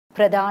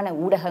பிரதான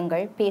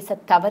ஊடகங்கள் பேச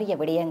தவறிய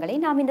விடயங்களை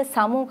நாம் இந்த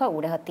சமூக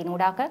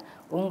ஊடகத்தினூடாக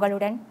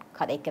உங்களுடன்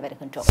கதைக்க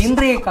வருகின்றோம்.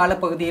 இன்றைய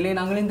காலப்பகுதியிலே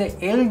நாங்கள் இந்த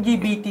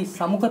LGBT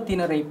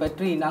சமூகத்தினரை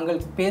பற்றி நாங்கள்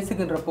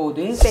பேசுகின்ற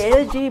போது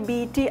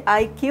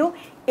LGBTIQ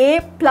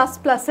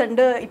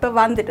என்று இப்போ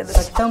வந்துட்டது.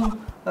 சட்டம்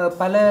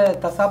பல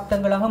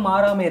தசாப்தங்களாக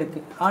மாறாமல் இருக்கு.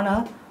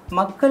 ஆனால்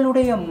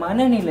மக்களுடைய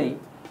மனநிலை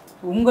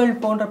உங்கள்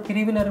போன்ற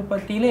பிரிவினர்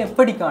பட்டியலே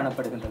எப்படி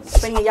காணப்படுகின்றது?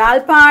 இப்போ நீங்கள்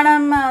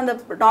யாழ்ப்பாணம் அந்த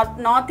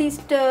நார்த்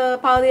ஈஸ்ட்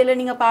பகுதியில்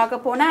நீங்கள் பார்க்க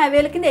போனால்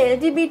அவைகளுக்கு இந்த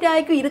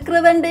LGBTIQ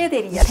இருக்கிறதுன்றே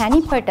தெரியும்.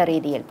 தனிப்பட்ட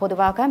ரீதியில்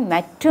பொதுவாக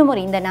மற்றொரு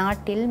இந்த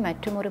நாட்டில்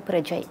மற்றொரு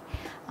பிரஜை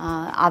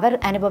அவர்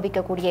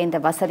அனுபவிக்கக்கூடிய இந்த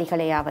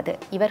வசதிகளையாவது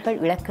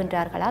இவர்கள்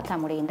இழக்கின்றார்களா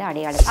தம்முடைய இந்த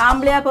அடையாளம்?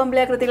 ஆம்பளையா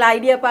பொம்பளையா இருக்கிறதுக்கு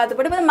ஐடியா பார்த்து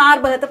போட்டு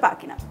மார்பகத்தை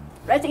பார்க்கணும்.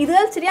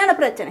 இதுதான் சரியான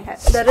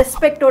பிரச்சனைகள். இந்த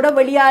ரெஸ்பெக்டோட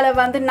வெளியால்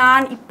வந்து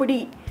நான் இப்படி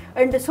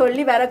என்று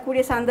சொல்லி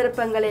வரக்கூடிய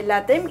சந்தர்ப்பங்கள்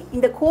எல்லாத்தையும்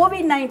இந்த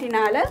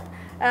COVID-19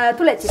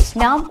 துளைச்சி.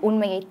 நாம்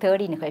உண்மையை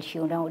தேடி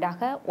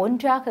நிகழ்ச்சியூடாக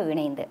ஒன்றாக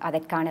இணைந்து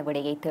அதற்கான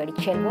விடையை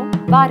தேடிச் செல்வோம்.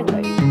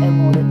 வாருங்கள்,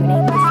 நம்மோடு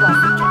இணைந்து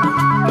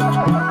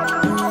சுவாசிப்போம்.